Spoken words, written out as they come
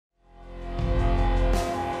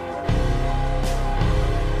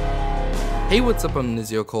Hey, what's up? I'm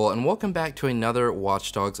Nizio and welcome back to another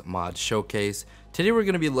Watch Dogs mod showcase. Today we're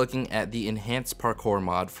going to be looking at the enhanced parkour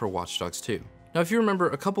mod for Watch Dogs 2. Now if you remember,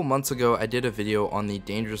 a couple months ago I did a video on the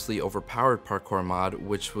dangerously overpowered parkour mod,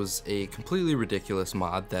 which was a completely ridiculous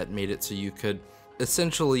mod that made it so you could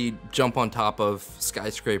essentially jump on top of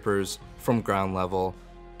skyscrapers from ground level,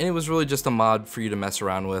 and it was really just a mod for you to mess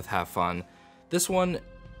around with, have fun. This one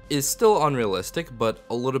is still unrealistic, but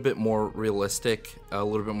a little bit more realistic, a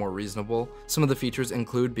little bit more reasonable. Some of the features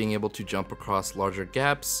include being able to jump across larger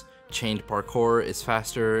gaps, chained parkour is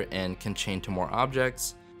faster and can chain to more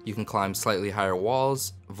objects, you can climb slightly higher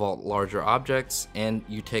walls, vault larger objects, and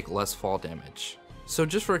you take less fall damage. So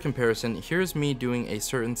just for a comparison, here's me doing a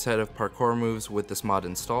certain set of parkour moves with this mod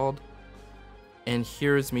installed, and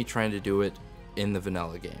here's me trying to do it in the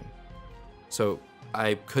vanilla game. So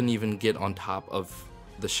I couldn't even get on top of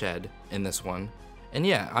the shed in this one. And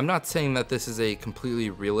yeah, I'm not saying that this is a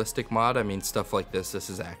completely realistic mod. I mean, stuff like this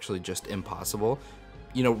is actually just impossible.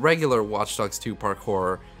 You know, regular Watch Dogs 2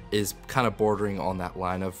 parkour is kind of bordering on that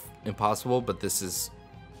line of impossible, but this is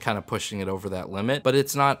kind of pushing it over that limit. But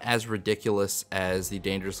it's not as ridiculous as the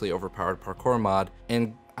dangerously overpowered parkour mod,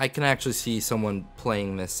 and I can actually see someone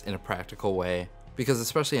playing this in a practical way, because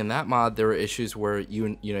especially in that mod there were issues where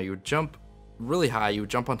you would jump really high, you would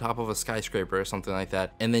jump on top of a skyscraper or something like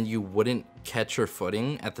that, and then you wouldn't catch your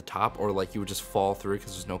footing at the top, or like you would just fall through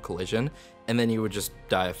because there's no collision, and then you would just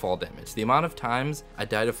die of fall damage. The amount of times I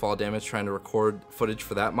died of fall damage trying to record footage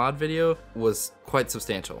for that mod video was quite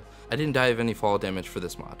substantial. I didn't die of any fall damage for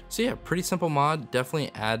this mod. So yeah, pretty simple mod,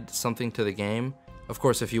 definitely add something to the game. Of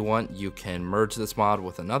course, if you want, you can merge this mod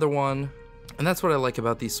with another one. And that's what I like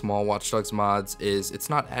about these small Watch Dogs mods, is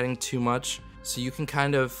it's not adding too much, so you can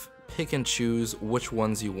kind of pick and choose which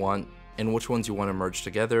ones you want and which ones you want to merge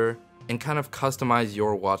together and kind of customize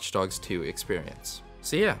your Watch Dogs 2 experience.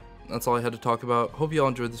 So yeah, that's all I had to talk about. Hope you all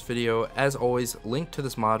enjoyed this video. As always, link to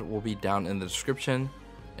this mod will be down in the description,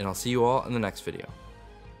 and I'll see you all in the next video.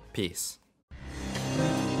 Peace.